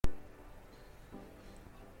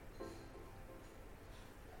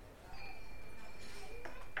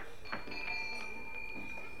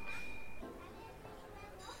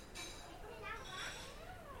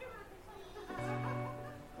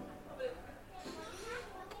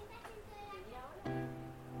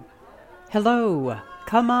Hello,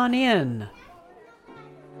 come on in.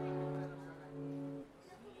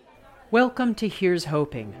 Welcome to Here's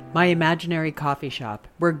Hoping, my imaginary coffee shop,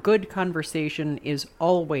 where good conversation is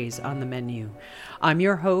always on the menu. I'm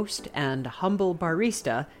your host and humble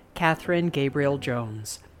barista, Catherine Gabriel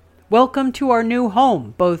Jones. Welcome to our new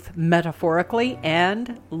home, both metaphorically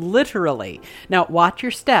and literally. Now, watch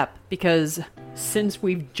your step, because since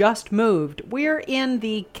we've just moved, we're in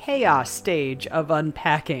the chaos stage of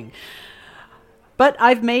unpacking. But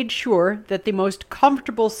I've made sure that the most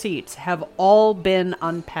comfortable seats have all been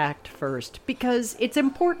unpacked first, because it's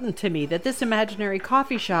important to me that this imaginary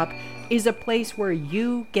coffee shop is a place where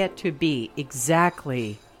you get to be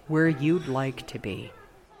exactly where you'd like to be.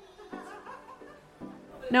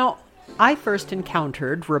 Now, I first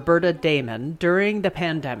encountered Roberta Damon during the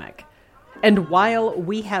pandemic. And while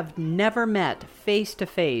we have never met face to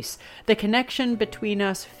face, the connection between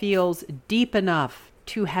us feels deep enough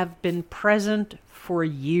to have been present for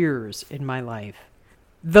years in my life.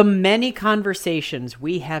 The many conversations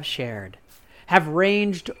we have shared have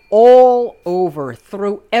ranged all over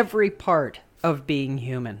through every part of being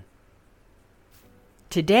human.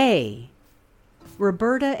 Today,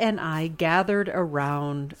 Roberta and I gathered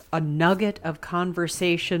around a nugget of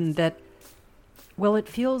conversation that, well, it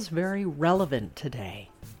feels very relevant today.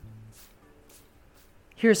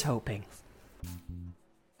 Here's hoping.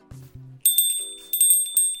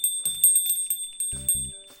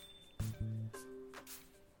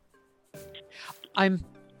 I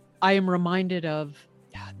am reminded of,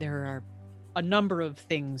 there are a number of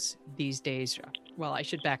things these days. Well, I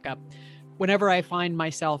should back up. Whenever I find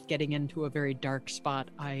myself getting into a very dark spot,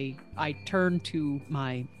 I turn to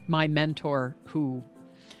my mentor, who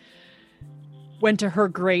went to her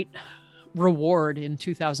great reward in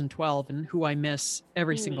 2012 and who I miss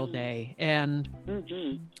every single day. And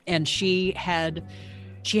she had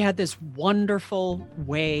this wonderful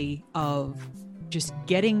way of just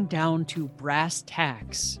getting down to brass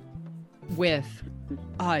tacks with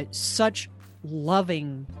such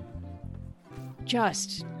loving,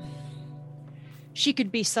 she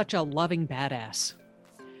could be such a loving badass.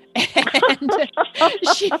 And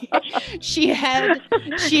she had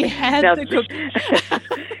now, the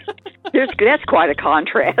that's quite a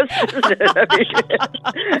contrast.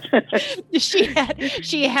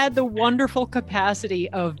 she had the wonderful capacity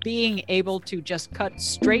of being able to just cut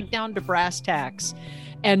straight down to brass tacks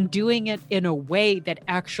and doing it in a way that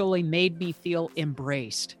actually made me feel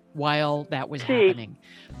embraced while that was happening.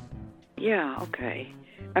 Yeah, okay.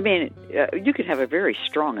 I mean, you can have a very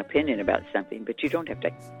strong opinion about something, but you don't have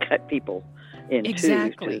to cut people in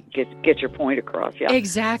two to get your point across. Yeah,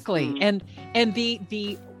 exactly. And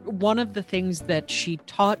the one of the things that she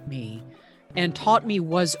taught me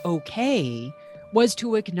was okay, was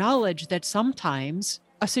to acknowledge that sometimes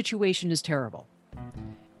a situation is terrible,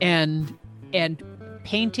 and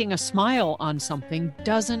painting a smile on something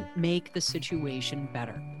doesn't make the situation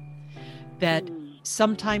better. That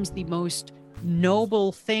sometimes the most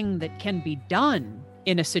noble thing that can be done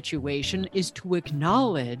in a situation is to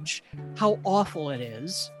acknowledge how awful it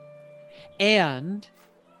is and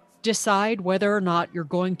decide whether or not you're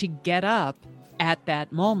going to get up at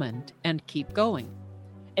that moment and keep going.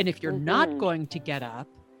 And if you're not going to get up,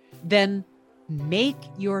 then make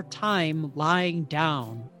your time lying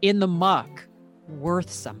down in the muck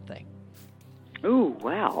worth something. Ooh,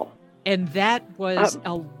 wow. And that was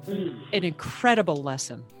an incredible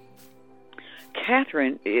lesson.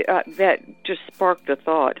 Catherine, that just sparked a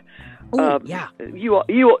thought. Yeah.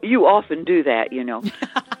 You often do that, you know.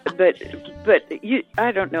 but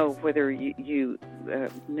I don't know whether you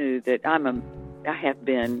knew that I have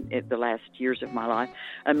been, in the last years of my life,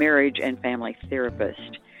 a marriage and family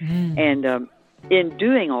therapist. And in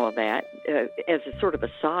doing all of that, as a sort of a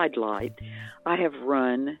sidelight, I have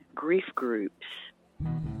run grief groups.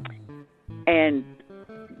 And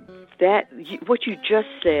that, what you just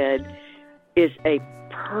said, is a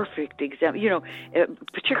perfect example. You know,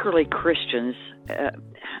 particularly Christians.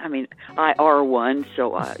 I mean, I are one,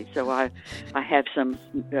 so I have some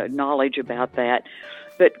knowledge about that.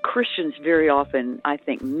 But Christians very often, I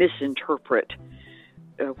think, misinterpret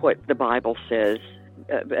what the Bible says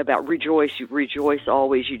about rejoice. You rejoice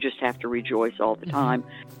always. You just have to rejoice all the time.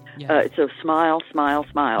 Yeah. So smile, smile,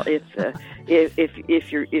 smile.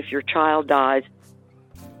 If your child dies,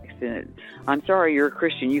 I'm sorry, you're a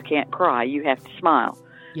Christian. You can't cry. You have to smile.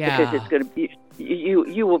 Yeah. Because it's going to be,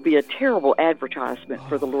 you will be a terrible advertisement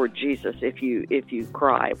for the Lord Jesus if you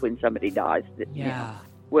cry when somebody dies. Yeah.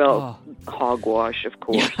 Well, hogwash, of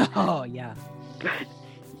course. Oh, yeah.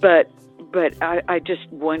 But I just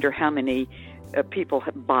wonder how many people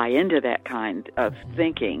buy into that kind of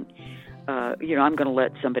thinking. I'm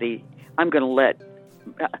going to let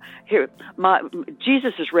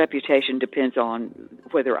Jesus's reputation depends on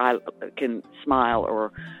whether I can smile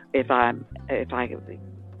or if I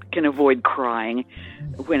can avoid crying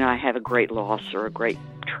when I have a great loss or a great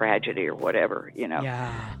tragedy or whatever,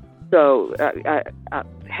 Yeah. So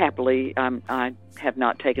happily, I have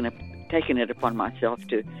not taken it upon myself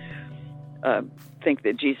to think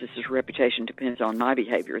that Jesus' reputation depends on my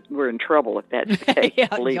behavior. We're in trouble if that's the case.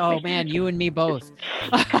 Yeah. Believe Oh me. man, you and me both.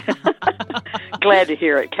 Glad to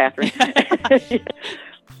hear it, Catherine.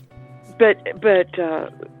 but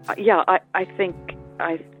I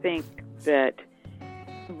think that,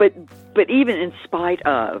 but even in spite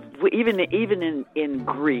of, even in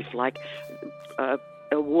grief, like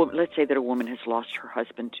let's say that a woman has lost her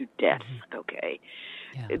husband to death. Okay,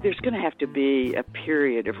 there's going to have to be a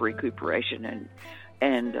period of recuperation,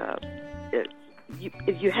 and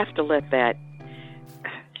you have to let that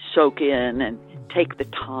soak in and take the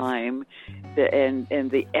time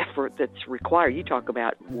and the effort that's required. You talk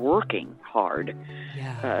about working hard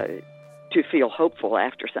to feel hopeful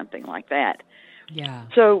after something like that. Yeah.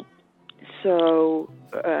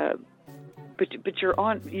 But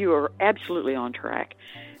you are absolutely on track.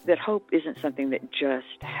 That hope isn't something that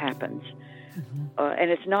just happens, and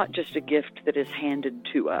it's not just a gift that is handed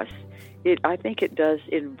to us. I think it does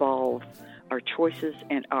involve our choices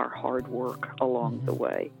and our hard work along the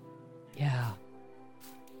way. Yeah.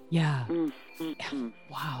 Yeah. Mm-hmm.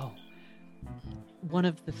 Wow. One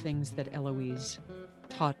of the things that Eloise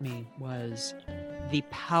taught me was the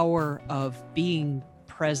power of being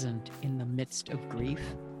present in the midst of grief.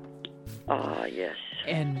 Ah, yes.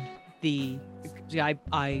 And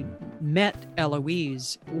I met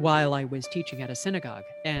Eloise while I was teaching at a synagogue,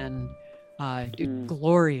 and a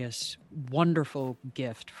glorious, wonderful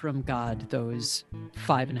gift from God those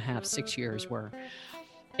 5.5, 6 years were.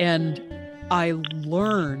 And I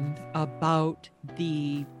learned about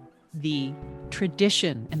the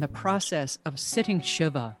tradition and the process of sitting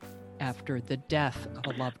Shiva after the death of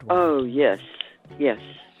a loved one. Oh, yes. Yes.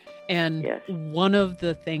 And one of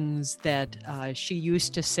the things that she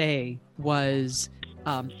used to say was,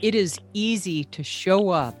 it is easy to show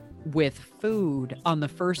up with food on the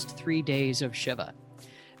first 3 days of Shiva.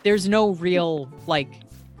 There's no real,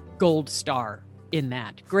 gold star in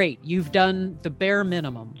that. Great, you've done the bare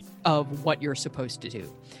minimum of what you're supposed to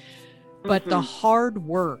do. But the hard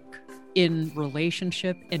work in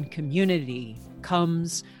relationship and community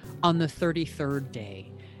comes on the 33rd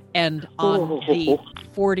day, and on the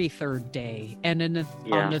 43rd day, and on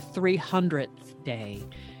the 300th day.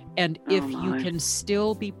 And if you can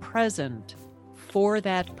still be present for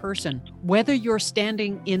that person, whether you're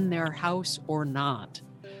standing in their house or not,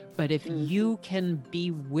 but if you can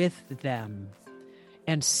be with them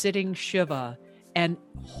and sitting Shiva and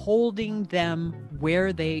holding them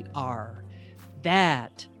where they are,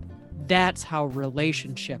 that's how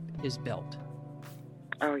relationship is built.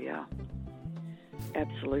 Oh, yeah.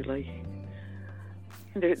 Absolutely.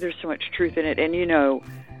 There's so much truth in it. And,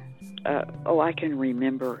 I can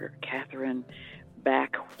remember, Catherine,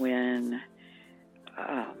 back when,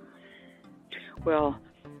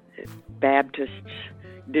 Baptists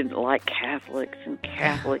didn't like Catholics, and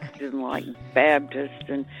Catholics didn't like Baptists.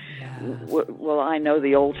 And, I know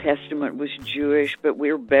the Old Testament was Jewish, but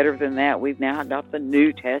we're better than that. We've now got the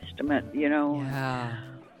New Testament, Yeah.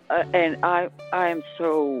 And I'm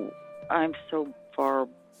so far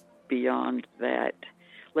beyond that.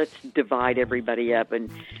 Let's divide everybody up, and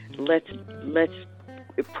let's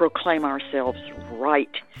proclaim ourselves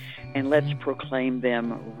right, and let's proclaim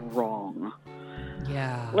them wrong.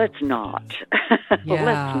 Yeah. Let's not.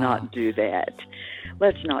 Let's not do that.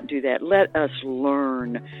 Let's not do that. Let us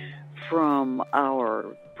learn from our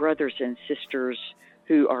brothers and sisters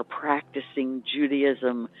who are practicing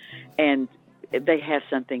Judaism, and they have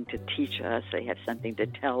something to teach us. They have something to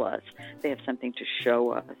tell us. They have something to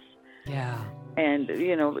show us. Yeah. And,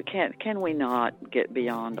 can we not get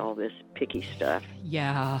beyond all this picky stuff?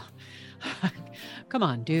 Yeah. Come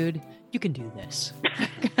on, dude. You can do this.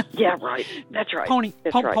 Yeah, right. That's right. Pony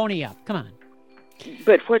up. Come on.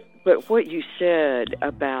 But what you said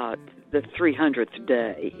about the 300th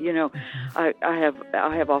day,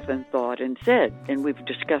 I have often thought and said, and we've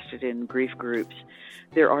discussed it in grief groups,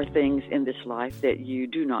 there are things in this life that you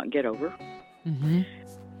do not get over. Mm-hmm.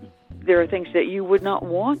 There are things that you would not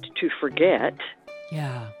want to forget.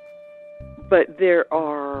 Yeah. But there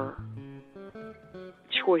are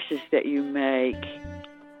choices that you make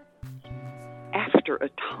after a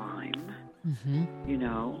time, mm-hmm.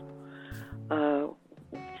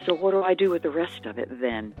 So what do I do with the rest of it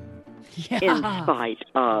then? in spite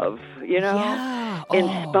of, Yeah.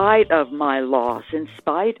 in spite of my loss, in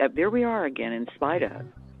spite of, there we are again, in spite of.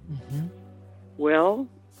 Mm-hmm. Well,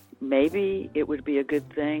 maybe it would be a good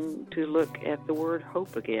thing to look at the word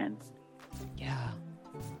hope again. Yeah.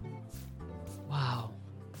 Wow.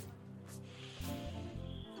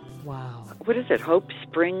 Wow. What is it? Hope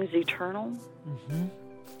springs eternal? Mm-hmm.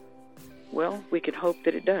 Well, we can hope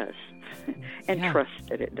that it does and Yeah. trust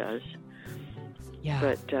that it does.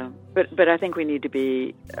 Yeah. But I think we need to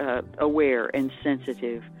be aware and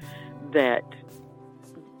sensitive that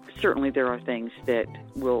certainly there are things that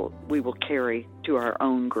we will carry to our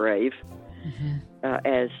own grave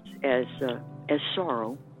as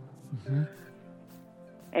sorrow,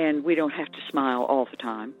 and we don't have to smile all the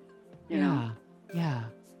time. You know?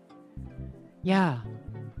 Yeah.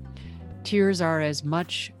 Tears are as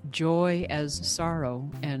much joy as sorrow,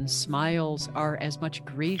 and smiles are as much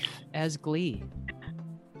grief as glee.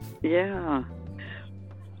 Yeah.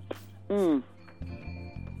 Mm.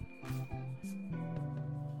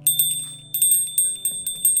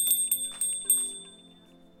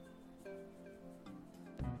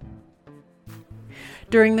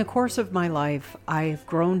 During the course of my life, I've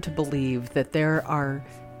grown to believe that there are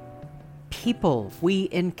people we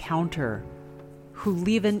encounter who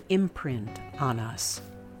leave an imprint on us,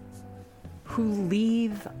 who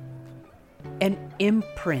leave an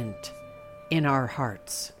imprint in our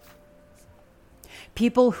hearts.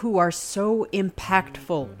 People who are so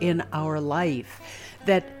impactful in our life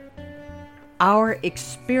that our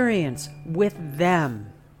experience with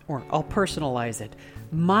them, or I'll personalize it,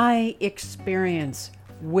 my experience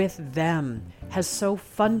with them has so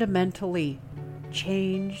fundamentally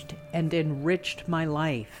changed and enriched my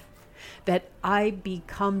life that I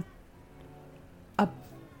become a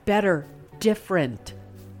better, different,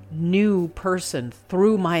 new person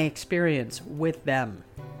through my experience with them.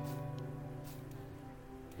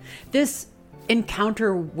 This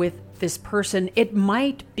encounter with this person, it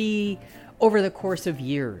might be over the course of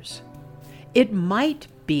years. It might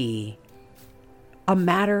be a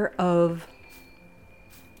matter of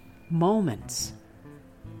moments,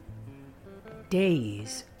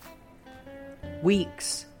 days,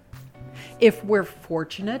 weeks. If we're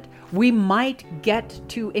fortunate, we might get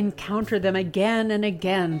to encounter them again and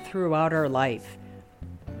again throughout our life.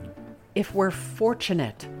 If we're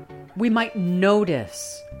fortunate, we might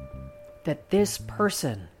notice that this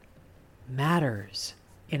person matters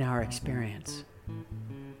in our experience.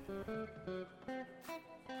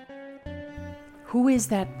 Who is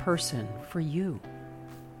that person for you?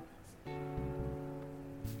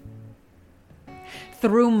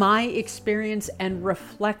 Through my experience and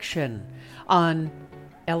reflection on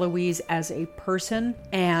Eloise as a person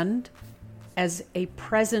and as a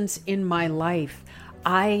presence in my life,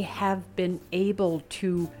 I have been able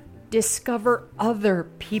to discover other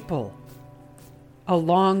people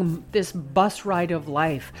along this bus ride of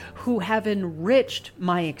life who have enriched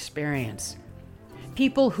my experience.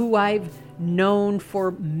 People who I've known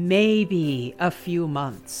for maybe a few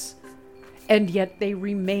months, and yet they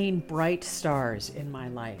remain bright stars in my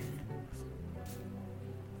life.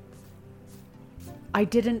 I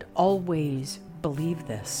didn't always believe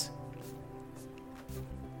this.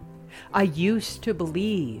 I used to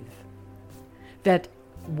believe that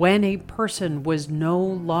when a person was no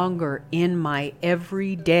longer in my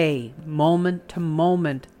everyday,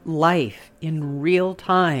 moment-to-moment life in real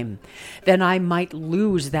time, then I might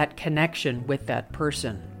lose that connection with that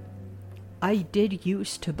person. I did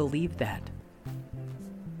used to believe that.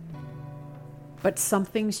 But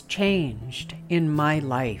something's changed in my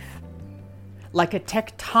life, like a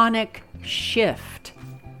tectonic shift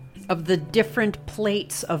of the different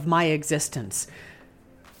plates of my existence,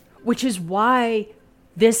 which is why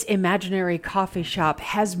this imaginary coffee shop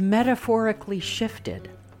has metaphorically shifted.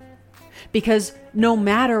 Because no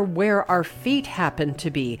matter where our feet happen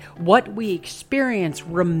to be, what we experience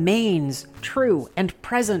remains true and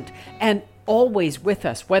present and always with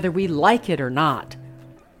us, whether we like it or not.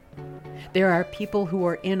 There are people who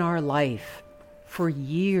are in our life for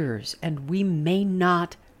years, and we may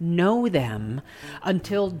not know them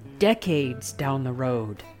until decades down the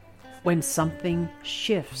road, when something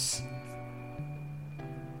shifts.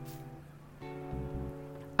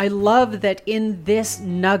 I love that in this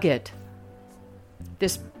nugget,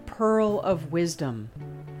 this pearl of wisdom,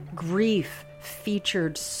 grief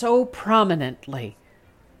featured so prominently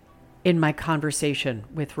in my conversation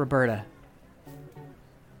with Roberta.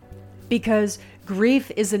 Because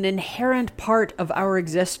grief is an inherent part of our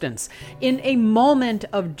existence. In a moment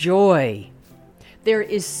of joy, there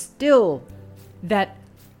is still that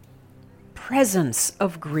presence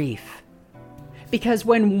of grief. Because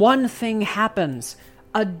when one thing happens,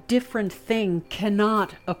 a different thing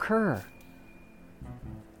cannot occur.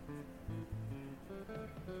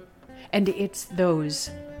 And it's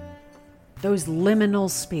those liminal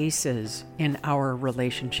spaces in our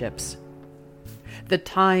relationships. The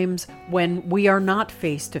times when we are not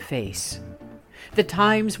face to face. The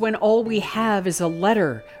times when all we have is a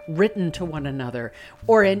letter written to one another,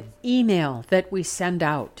 or an email that we send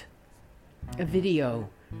out, a video,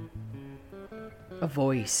 a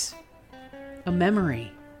voice, a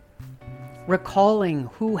memory, recalling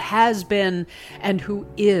who has been and who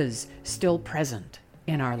is still present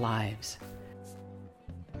in our lives.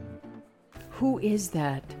 Who is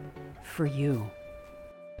that for you?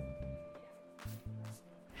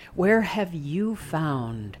 Where have you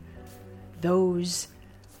found those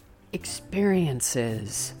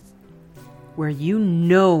experiences where you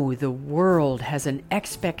know the world has an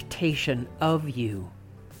expectation of you?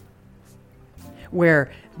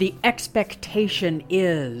 Where the expectation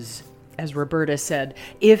is, as Roberta said,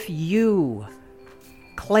 if you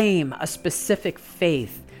claim a specific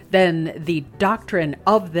faith, then the doctrine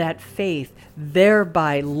of that faith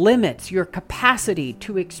thereby limits your capacity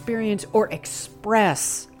to experience or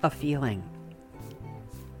express a feeling.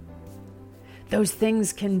 Those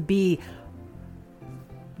things can become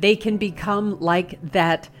like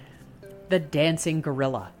that, the dancing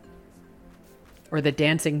gorilla or the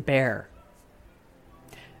dancing bear.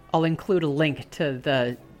 I'll include a link to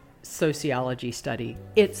the sociology study.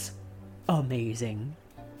 It's amazing.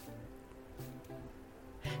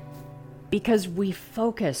 Because we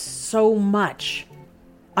focus so much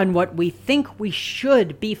on what we think we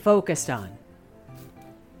should be focused on.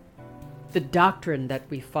 The doctrine that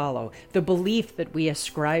we follow, the belief that we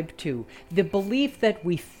ascribe to, the belief that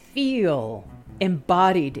we feel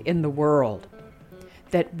embodied in the world,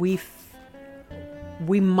 that we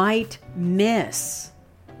might miss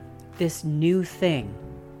this new thing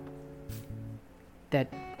that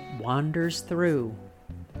wanders through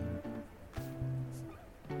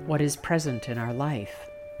what is present in our life.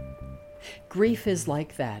 Grief is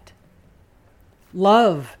like that.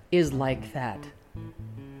 Love is like that.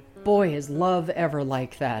 Boy, is love ever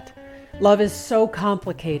like that. Love is so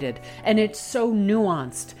complicated, and it's so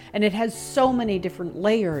nuanced, and it has so many different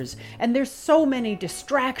layers, and there's so many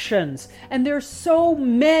distractions, and there's so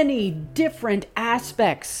many different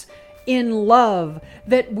aspects in love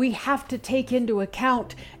that we have to take into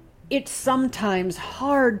account. It's sometimes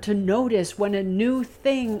hard to notice when a new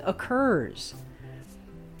thing occurs.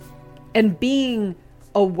 And being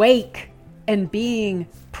awake and being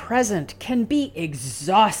present can be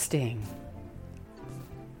exhausting.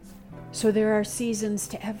 So there are seasons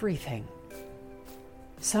to everything.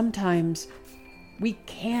 Sometimes we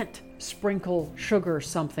can't sprinkle sugar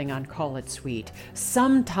something on Call It Sweet.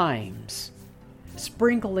 Sometimes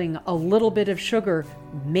sprinkling a little bit of sugar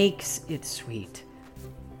makes it sweet.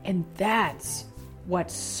 And that's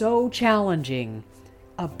what's so challenging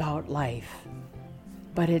about life.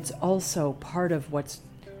 But it's also part of what's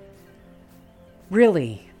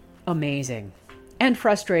really amazing and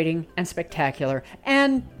frustrating and spectacular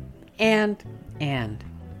and.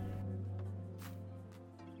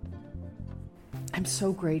 I'm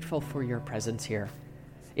so grateful for your presence here.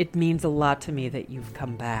 It means a lot to me that you've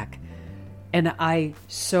come back. And I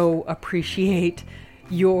so appreciate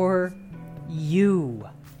your you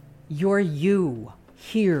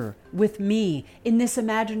here with me in this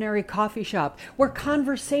imaginary coffee shop where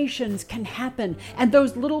conversations can happen, and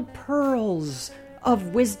those little pearls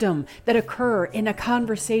of wisdom that occur in a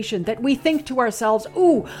conversation that we think to ourselves,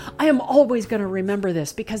 ooh, I am always going to remember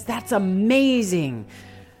this because that's amazing.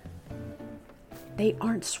 They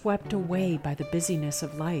aren't swept away by the busyness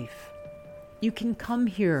of life. You can come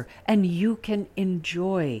here and you can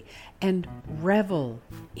enjoy and revel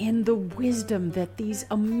in the wisdom that these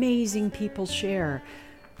amazing people share.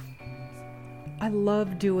 I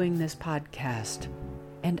love doing this podcast,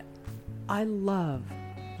 and I love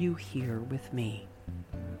you here with me.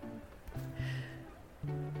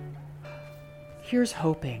 Here's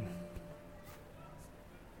hoping.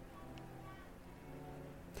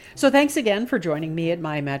 So thanks again for joining me at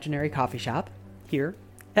my imaginary coffee shop here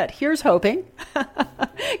at Here's Hoping.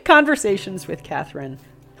 Conversations with Catherine.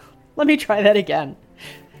 Let me try that again.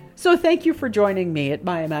 So thank you for joining me at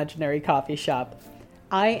my imaginary coffee shop.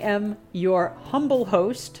 I am your humble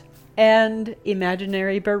host and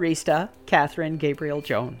imaginary barista, Catherine Gabriel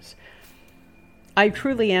Jones. I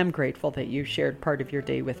truly am grateful that you shared part of your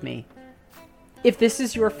day with me. If this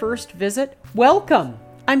is your first visit, welcome.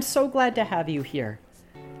 I'm so glad to have you here.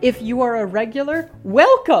 If you are a regular,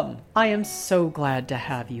 welcome. I am so glad to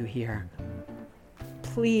have you here.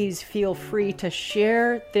 please feel free to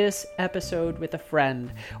share this episode with a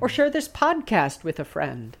friend or share this podcast with a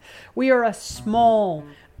friend. We are a small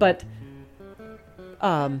but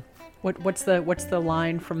what's the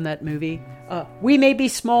line from that movie? We may be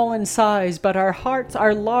small in size, but our hearts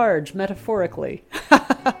are large, metaphorically.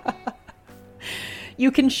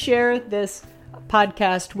 You can share this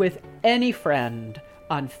podcast with any friend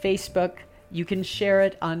on Facebook. You can share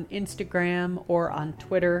it on Instagram or on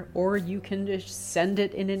Twitter, or you can just send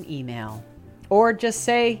it in an email. Or just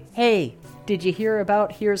say, hey, did you hear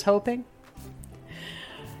about Here's Hoping?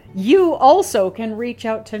 You also can reach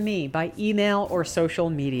out to me by email or social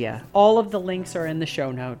media. All of the links are in the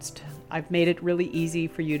show notes. I've made it really easy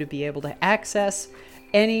for you to be able to access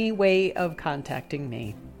any way of contacting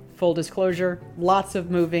me. Full disclosure, lots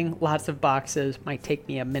of moving, lots of boxes. Might take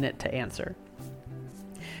me a minute to answer.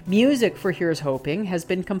 Music for Here's Hoping has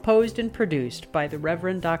been composed and produced by the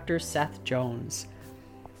Reverend Dr. Seth Jones.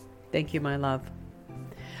 Thank you, my love.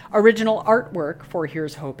 Original artwork for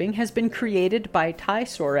Here's Hoping has been created by Ty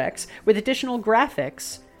Sorex with additional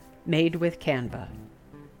graphics made with Canva.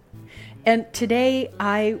 And today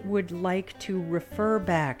I would like to refer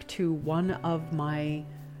back to one of my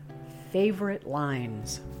favorite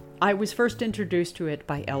lines. I was first introduced to it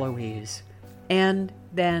by Eloise, and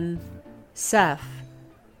then Seth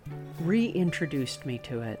reintroduced me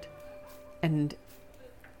to it, and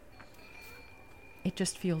it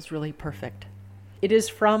just feels really perfect. It is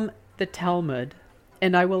from the Talmud,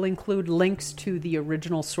 and I will include links to the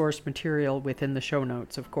original source material within the show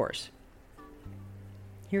notes, of course.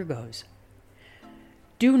 Here goes.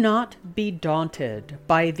 Do not be daunted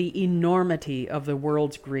by the enormity of the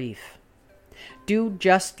world's grief. Do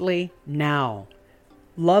justly now.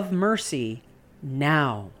 Love mercy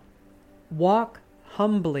now. Walk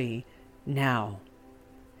humbly now.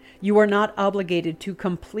 You are not obligated to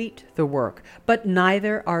complete the work, but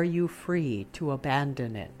neither are you free to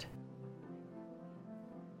abandon it.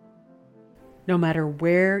 No matter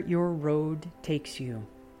where your road takes you,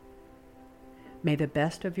 may the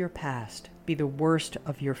best of your past be the worst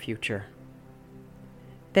of your future.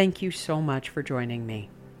 Thank you so much for joining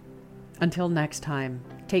me. Until next time,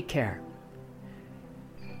 take care.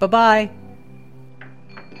 Bye-bye.